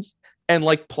screams and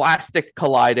like plastic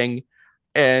colliding,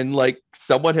 and like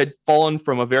someone had fallen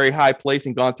from a very high place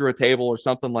and gone through a table or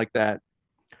something like that.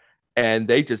 And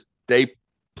they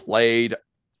played.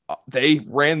 They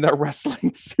ran their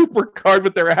wrestling supercard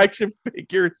with their action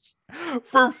figures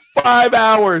for 5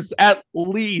 hours at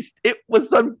least. It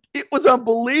was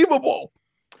unbelievable.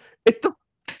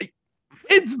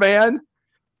 It's man.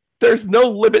 There's no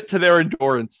limit to their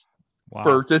endurance Wow.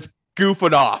 for just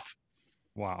goofing off.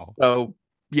 Wow. So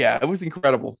yeah, it was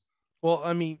incredible. Well,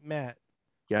 I mean, Matt,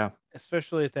 Yeah.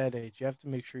 especially at that age, you have to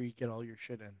make sure you get all your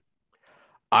shit in.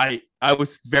 I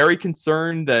was very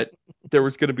concerned that there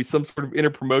was going to be some sort of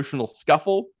interpromotional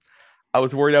scuffle. I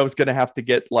was worried I was going to have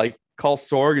to call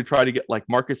Sorg and try to get like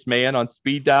Marcus Mann on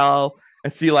speed dial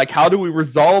and see like, how do we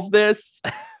resolve this?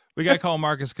 We got to call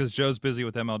Marcus because Joe's busy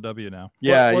with MLW now.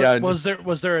 Yeah, What- yeah.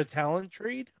 Was there a talent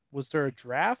trade? Was there a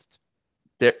draft?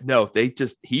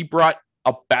 He brought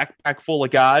a backpack full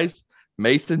of guys.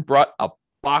 Mason brought a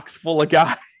box full of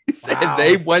guys, Wow. and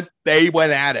they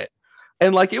went at it.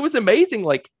 And like, it was amazing,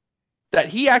 like, that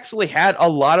he actually had a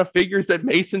lot of figures that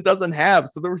Mason doesn't have.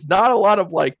 So there was not a lot of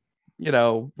like,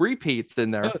 repeats in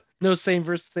there. No same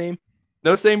versus same.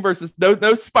 No same versus no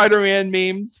Spider-Man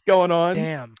memes going on.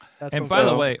 Damn. That's And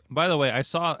what- by the way, I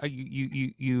saw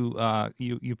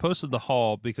you posted the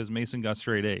haul because Mason got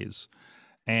straight A's,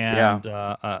 and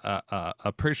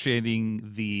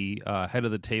appreciating the head of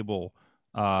the table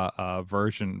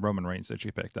version Roman Reigns that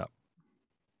you picked up.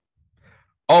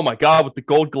 Oh my God, with the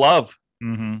gold glove.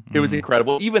 Mm-hmm, It was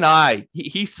incredible. Even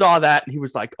he saw that and he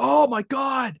was like, oh my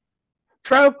God,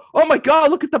 Trev, oh my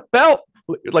God, look at the belt.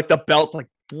 Like, the belt's like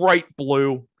bright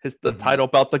blue. The title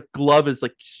belt. The glove is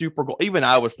like super gold. Even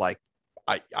I was like,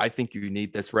 I think you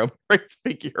need this Roman Reigns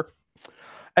figure.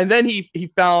 And then he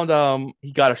found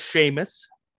he got a Sheamus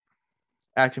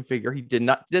action figure. He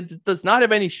does not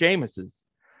have any Sheamuses.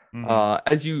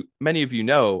 As many of you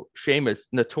know, Sheamus,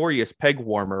 notorious peg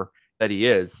warmer that he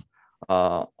is,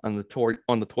 on the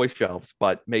toy shelves,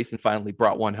 but Mason finally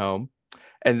brought one home.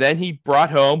 And then he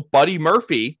brought home Buddy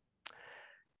Murphy.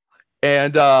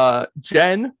 And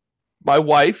Jen, my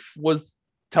wife, was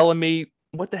telling me,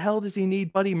 what the hell does he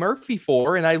need Buddy Murphy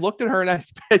for? And I looked at her and I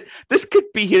said, this could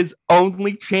be his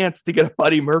only chance to get a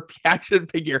Buddy Murphy action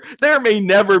figure. There may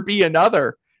never be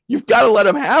another. You've got to let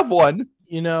him have one.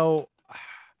 You know,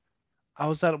 I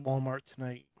was at Walmart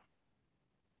tonight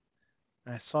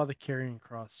and I saw the Karrion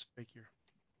Cross figure.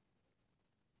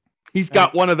 He's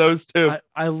got one of those too.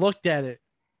 I looked at it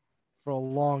for a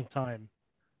long time.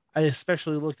 I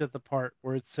especially looked at the part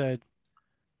where it said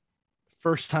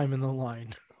first time in the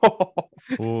line.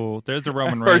 Oh, there's a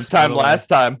Roman Reigns. First time, last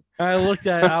time. I looked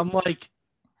at it, I'm like,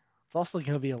 it's also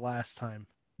going to be a last time.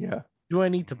 Yeah. Do I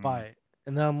need to buy it?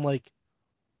 And then I'm like,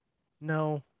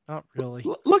 no, not really.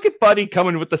 Look at Buddy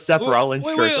coming with the Seth Rollins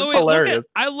shirt. That's hilarious.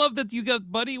 I love that you got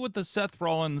Buddy with the Seth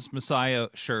Rollins Messiah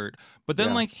shirt, but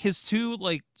then like his two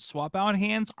like swap out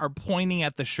hands are pointing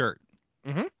at the shirt.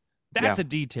 Mm-hmm. That's a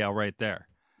detail right there.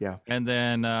 Yeah. And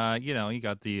then you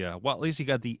got the at least you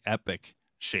got the epic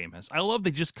Sheamus. I love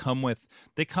they come with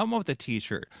a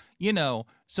t-shirt,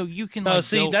 so you can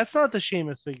that's not the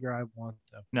Sheamus figure I want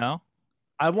though. No,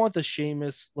 I want the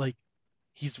Sheamus like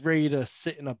he's ready to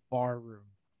sit in a bar room,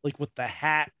 like with the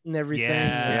hat and everything.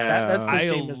 Yeah, that's the I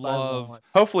Sheamus love. I want.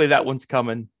 Hopefully that one's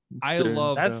coming. I soon,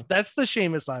 love that's the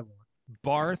Sheamus I want.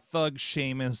 Bar Thug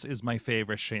Sheamus is my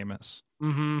favorite Sheamus.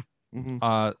 Mm-hmm.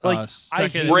 Mm-hmm.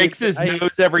 Second, breaks his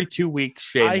nose every 2 weeks.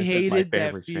 Sheamus I hated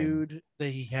that feud Sheamus.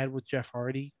 that he had with Jeff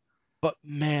Hardy, but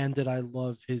man, did I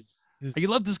love his you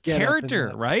love this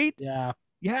character, right? Yeah.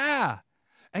 Yeah.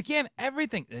 Again,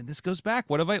 everything. And this goes back.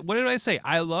 What did I say?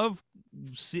 I love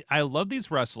these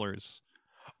wrestlers.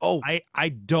 Oh, I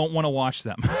don't want to watch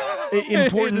them.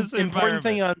 important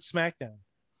thing on SmackDown.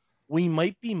 We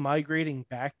might be migrating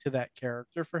back to that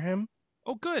character for him.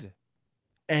 Oh, good.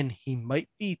 And he might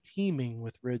be teaming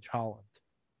with Ridge Holland.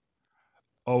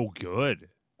 Oh, good.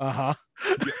 Uh-huh.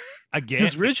 Again.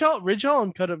 Because Ridge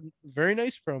Holland cut a very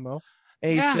nice promo.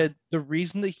 And he said the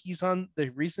reason he's in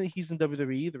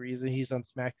WWE, the reason he's on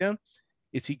SmackDown,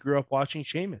 is he grew up watching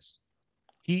Sheamus.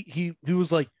 He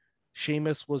was like,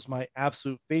 Sheamus was my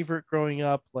absolute favorite growing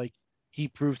up. Like, he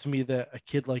proved to me that a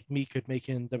kid like me could make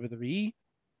it in WWE.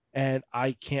 And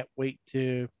I can't wait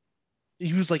to...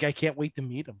 He was like, I can't wait to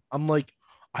meet him. I'm like,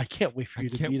 I can't wait for you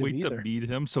to meet him either. I can't wait to meet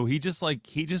him. So he just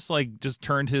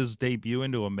turned his debut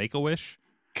into a Make-A-Wish?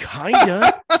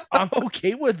 Kinda. I'm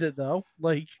okay with it though.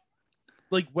 Like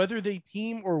whether they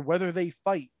team or whether they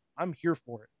fight, I'm here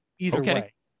for it. Either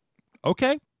way.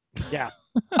 Okay. Yeah.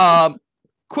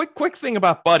 Quick thing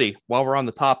about Buddy while we're on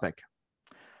the topic.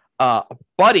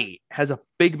 Buddy has a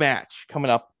big match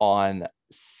coming up on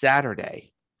Saturday.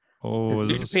 Oh,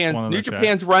 New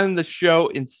Japan's running the show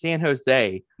in San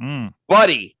Jose.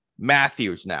 Buddy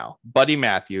Matthews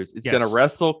is going to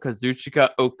wrestle Kazuchika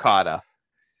Okada.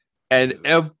 And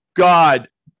God,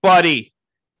 Buddy,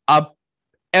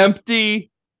 empty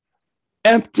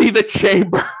the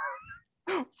chamber.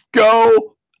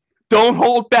 Go. Don't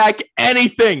hold back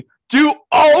anything. Do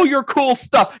all your cool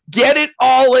stuff. Get it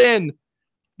all in.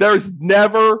 There's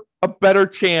never a better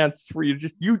chance for you.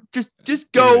 Just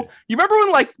go. Dude. You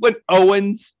remember when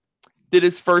Owens did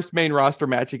his first main roster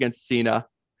match against Cena,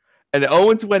 and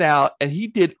Owens went out and he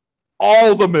did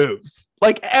all the moves,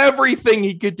 like everything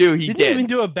he could do. Didn't even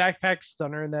do a backpack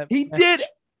stunner in that. He did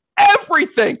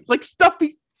everything, like stuff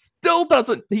he still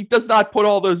doesn't. He does not put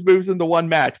all those moves into one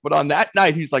match, but on that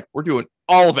night he's like, we're doing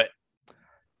all of it,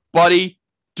 Buddy.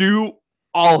 Do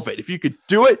all of it. If you could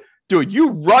do it. Dude, you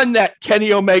run that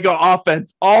Kenny Omega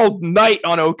offense all night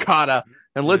on Okada,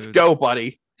 and let's go,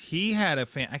 Buddy. He had a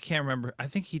fan. I can't remember. I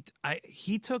think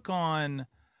he took on.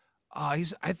 I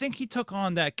think he took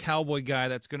on that cowboy guy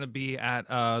that's going to be at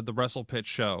the Wrestle Pitch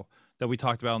show that we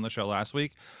talked about on the show last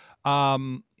week.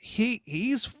 He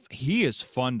is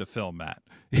fun to film, Matt.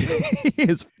 He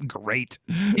is great.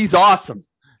 He's awesome,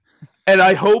 and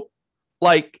I hope,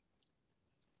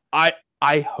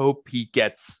 I hope he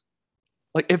gets.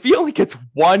 If he only gets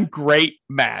one great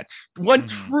match, one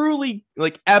truly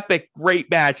epic great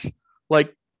match,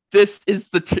 this is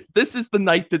the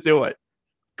night to do it,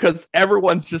 because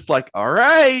everyone's just like, all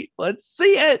right, let's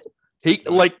see it.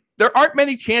 There aren't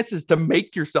many chances to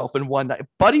make yourself in one night.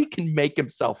 Buddy can make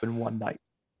himself in one night.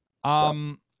 I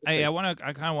kind of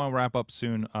want to wrap up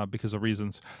soon because of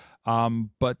reasons.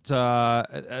 But do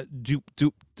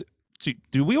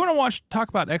we want to talk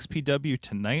about XPW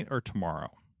tonight or tomorrow?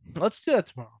 Let's do that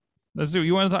tomorrow. Let's do.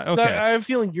 You want to talk? Okay. I have a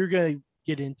feeling you're gonna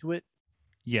get into it.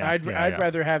 Yeah, I'd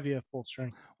rather have you at full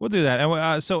strength. We'll do that, and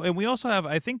we also have,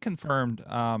 I think, confirmed,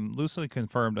 loosely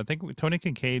confirmed. I think Tony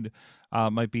Kincaid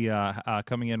might be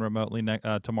coming in remotely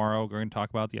tomorrow. We're going to talk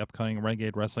about the upcoming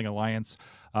Renegade Wrestling Alliance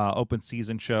open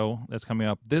season show that's coming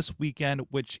up this weekend,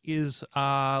 which is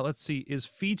is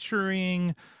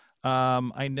featuring.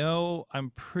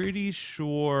 I'm pretty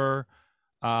sure.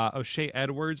 O'Shea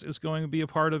Edwards is going to be a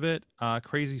part of it.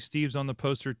 Crazy Steve's on the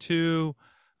poster too.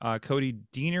 Cody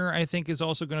Deaner, I think, is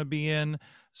also going to be in.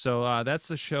 So that's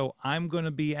the show I'm going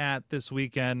to be at this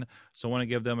weekend. So I want to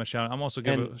give them a shout out. I'm also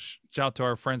giving a shout out to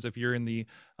our friends. If you're in the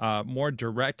more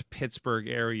direct Pittsburgh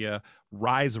area,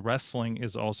 Rise Wrestling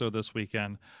is also this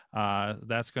weekend.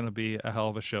 That's going to be a hell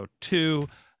of a show too.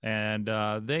 And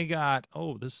they got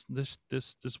this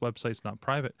website's not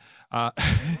private.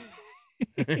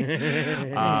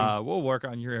 We'll work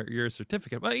on your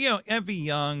certificate, but Evie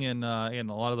Young and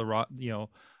a lot of the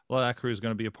a lot of that crew is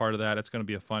going to be a part of that. It's going to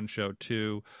be a fun show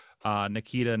too.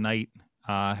 Nikita Knight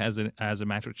has a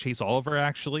match with Chase Oliver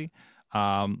actually.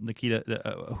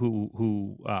 Nikita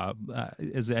who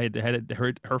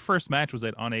had her first match was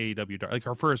on AEW Dark. Like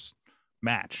her first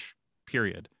match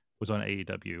period was on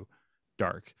AEW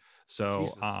Dark.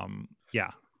 So yeah.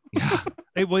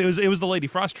 it was the Lady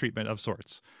Frost treatment of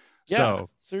sorts. Yeah, so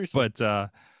seriously.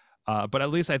 But at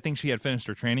least I think she had finished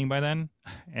her training by then,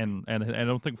 and I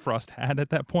don't think Frost had at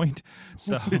that point.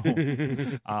 So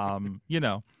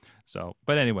so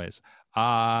but anyways,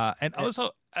 and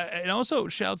also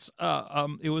shouts,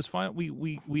 it was fun.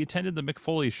 We attended the Mick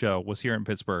Foley show, was here in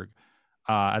Pittsburgh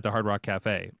at the Hard Rock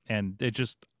Cafe, and it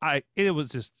was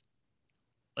just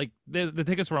like the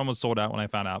tickets were almost sold out when I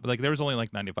found out, but like there was only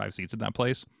like 95 seats in that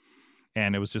place,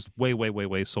 and it was just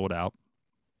way sold out.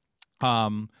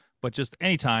 But just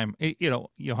anytime,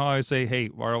 how I say, hey,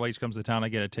 ROH comes to town, I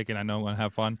get a ticket, I know I'm gonna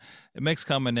have fun. Mick's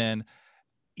coming in.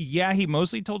 Yeah, he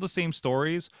mostly told the same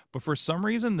stories, but for some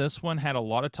reason this one had a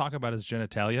lot of talk about his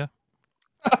genitalia.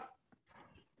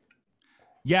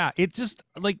 Yeah, it just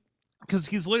like, because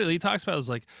he talks about is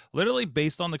like literally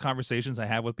based on the conversations I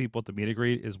have with people at the meet and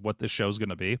greet is what this show's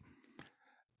gonna be.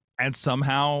 And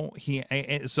somehow he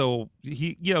has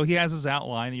his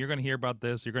outline. You're going to hear about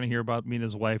this. You're going to hear about me and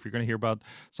his wife. You're going to hear about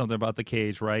something about the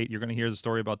cage, right? You're going to hear the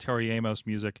story about Terry Amos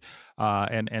music,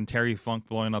 and Terry Funk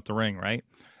blowing up the ring, right?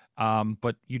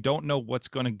 But you don't know what's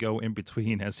going to go in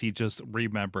between as he just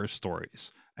remembers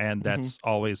stories, and that's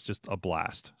always just a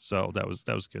blast. So that was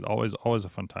good. Always a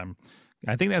fun time.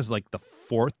 I think that's like the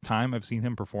 4th time I've seen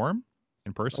him perform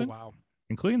in person. Oh, wow.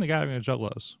 Including the guy in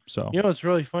Juggalos. So it's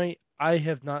really funny. I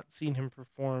have not seen him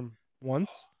perform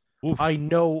once. Oof. I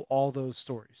know all those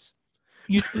stories.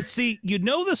 You see,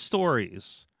 the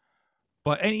stories,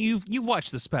 and you've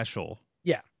watched the special.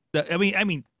 Yeah. I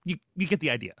mean, you get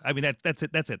the idea. I mean, that's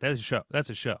it. That's a show.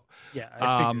 That's a show. Yeah.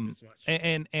 I figured as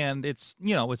much. And it's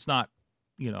it's not.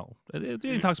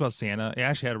 He talks about Santa. He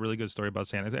actually had a really good story about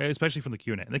Santa, especially from the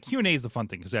Q&A. And the Q&A is the fun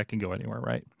thing because that can go anywhere,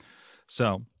 right?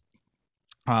 So.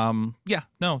 Always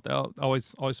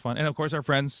fun. And of course our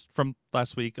friends from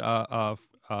last week,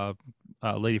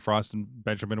 Lady Frost and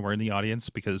Benjamin were in the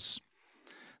audience because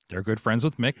they're good friends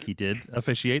with Mick. He did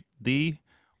officiate the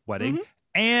wedding.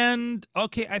 And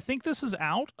okay, I think this is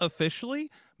out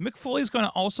officially. Mick Foley's going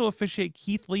to also officiate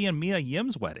Keith Lee and Mia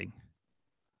Yim's wedding.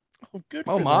 Oh, good.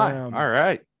 Oh my! Them. All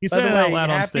right. He said it out loud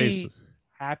on stage.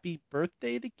 Happy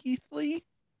birthday to Keith Lee.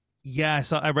 Yeah,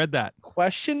 I read that.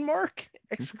 Question mark?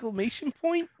 Exclamation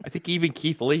point? I think even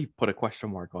Keith Lee put a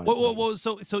question mark on it. Well,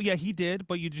 so yeah, he did,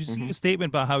 but you just see a statement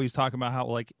about how he's talking about how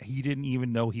like he didn't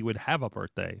even know he would have a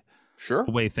birthday. Sure.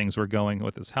 The way things were going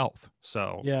with his health.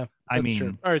 So yeah, I mean,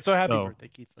 true. All right, so happy birthday,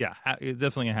 Keith Lee. Yeah,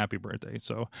 definitely a happy birthday.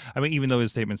 So I mean, even though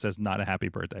his statement says not a happy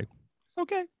birthday.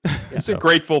 Okay. It's a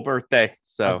grateful birthday.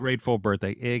 So a grateful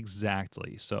birthday,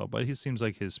 exactly. So, but he seems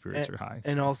like his spirits are high.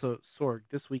 And also, Sorg,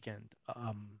 this weekend,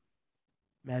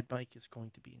 Mad Mike is going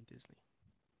to be in Disney.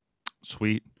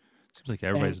 Sweet. Seems like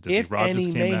everybody's at Disney. Rob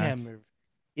just came back.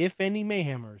 If any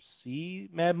Mayhemers see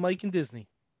Mad Mike in Disney,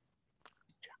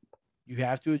 you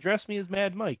have to address me as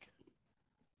Mad Mike.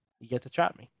 You get to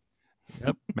chop me.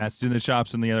 Yep. Matt's doing the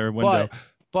chops in the other window.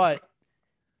 But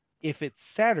if it's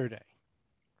Saturday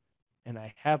and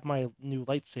I have my new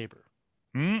lightsaber,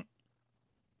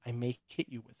 I may hit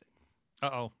you with it.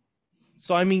 Uh-oh.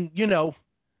 So, I mean,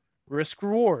 risk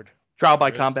reward. Trial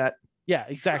by combat. Yeah,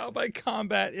 exactly. Trial by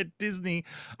combat at Disney.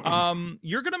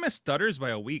 You're going to miss Stutters by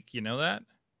a week. You know that?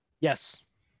 Yes.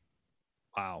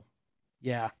 Wow.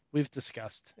 Yeah, we've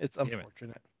discussed. It's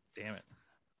unfortunate. Damn it.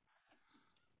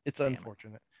 It's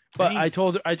unfortunate. But I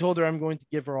told her I'm going to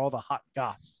give her all the hot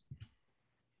goss.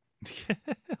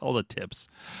 All the tips.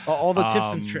 All the tips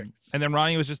and tricks. And then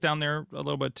Ronnie was just down there a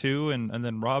little bit too, and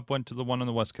then Rob went to the one on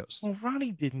the West Coast. Well,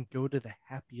 Ronnie didn't go to the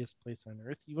happiest place on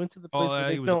earth. He went to the place where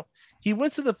they film. He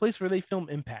went to the place where they film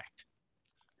Impact.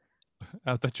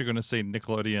 I thought you were gonna say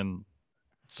Nickelodeon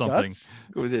something.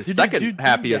 It was the second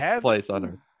happiest place on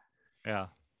earth. Yeah.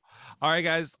 All right,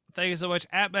 guys. Thank you so much.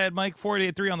 At Mad Mike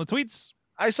 483 on the tweets.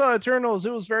 I saw Eternals.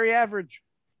 It was very average.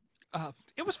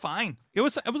 It was fine. It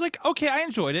was like, okay, I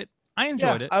enjoyed it. I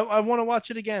enjoyed it. I want to watch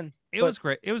it again. It was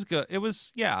great. It was good. It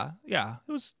was It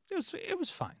was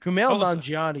fine. Kumail Also,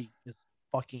 Nanjiani is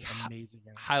fucking amazing.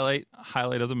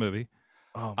 highlight of the movie,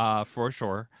 for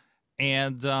sure.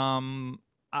 And so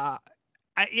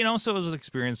it was an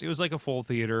experience. It was like a full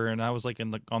theater, and I was like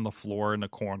on the floor in the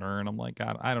corner, and I'm like,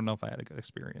 God, I don't know if I had a good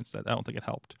experience. I don't think it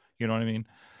helped. You know what I mean?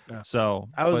 Yeah. So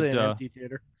I was in an empty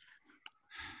theater.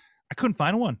 I couldn't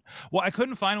find one. Well, I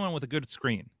couldn't find one with a good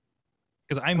screen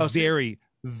because I'm very,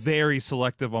 very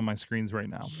selective on my screens right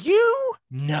now.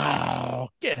 No,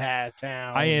 get out of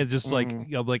town. I am just like,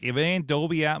 like if it ain't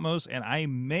Dolby Atmos, and I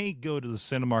may go to the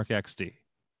Cinemark XD,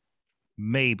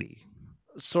 maybe.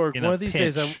 Sorg, one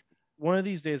of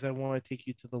these days, I want to take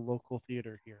you to the local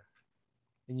theater here,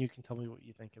 and you can tell me what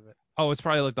you think of it. Oh, it's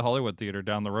probably like the Hollywood Theater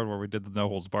down the road where we did the No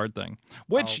Holds Barred thing,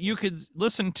 which you could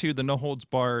listen to the No Holds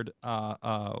Barred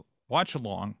watch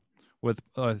along with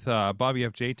Bobby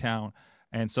F. J. Town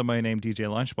and somebody named DJ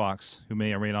Lunchbox, who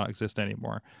may or may not exist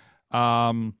anymore.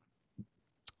 That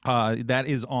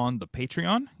is on the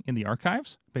Patreon in the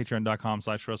archives,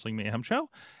 patreon.com/Wrestling Mayhem Show.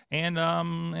 And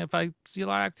if I see a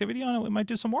lot of activity on it, we might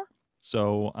do some more.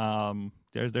 So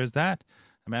there's that.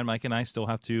 Mad Mike and I still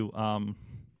have to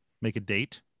make a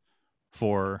date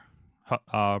for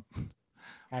I'm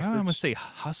going to say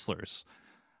hustlers.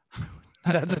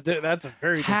 That's a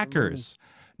very hackers.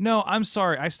 No, I'm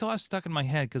sorry. I still have stuck in my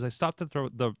head because I stopped at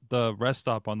the rest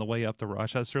stop on the way up to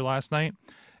Rochester last night,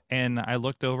 and I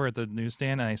looked over at the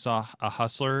newsstand and I saw a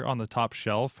hustler on the top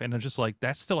shelf, and I'm just like,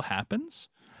 that still happens?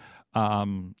 I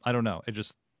don't know. It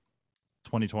just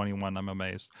 2021. I'm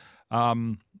amazed.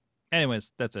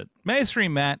 Anyways, that's it.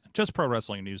 Mainstream Matt,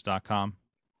 justprowrestlingnews.com.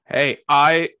 Hey,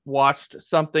 I watched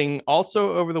something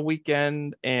also over the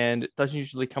weekend, and it doesn't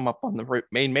usually come up on the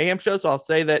main Mayhem show, so I'll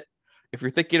say that if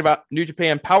you're thinking about New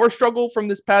Japan Power Struggle from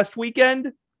this past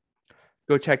weekend,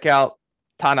 go check out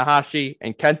Tanahashi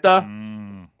and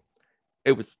Kenta.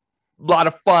 It was a lot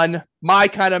of fun. My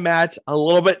kind of match, a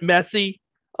little bit messy,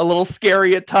 a little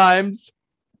scary at times.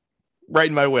 Right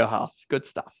in my wheelhouse. Good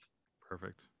stuff.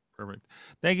 Perfect.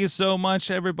 Thank you so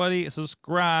much, everybody.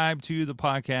 Subscribe to the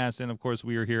podcast. And, of course,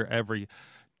 we are here every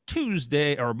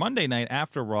Tuesday or Monday night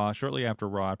after Raw, shortly after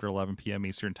Raw, after 11 p.m.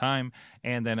 Eastern Time.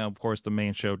 And then, of course, the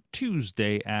main show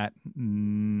Tuesday at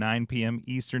 9 p.m.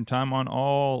 Eastern Time on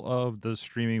all of the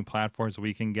streaming platforms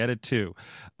we can get it to.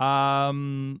 We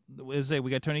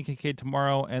got Tony Kincaid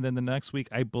tomorrow, and then the next week,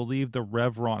 I believe the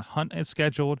Rev Ron Hunt is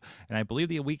scheduled. And I believe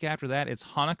the week after that, it's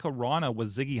Hanukkah Rana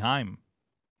with Ziggy Haim.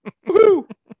 Woo!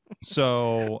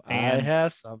 So I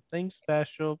have something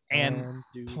special planned.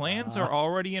 And plans are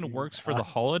already in works for the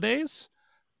holidays,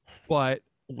 but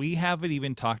we haven't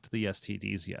even talked to the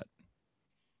STDs yet.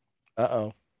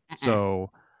 So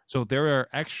there are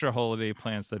extra holiday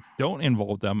plans that don't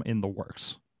involve them in the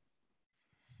works.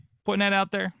 Putting that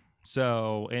out there.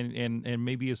 So and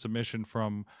maybe a submission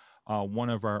from one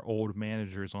of our old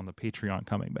managers on the Patreon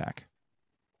coming back.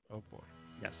 Oh boy.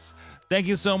 Yes. Thank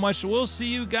you so much. We'll see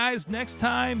you guys next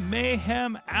time.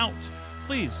 Mayhem out.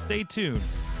 Please stay tuned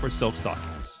for Silk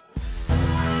Stockings.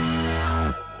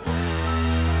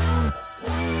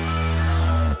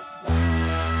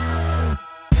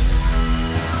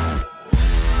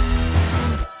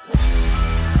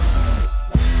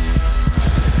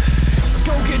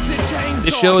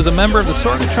 This show is a member of the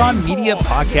Sorgatron Media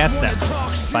Podcast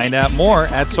Network. Find out more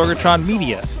at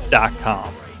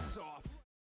sorgatronmedia.com.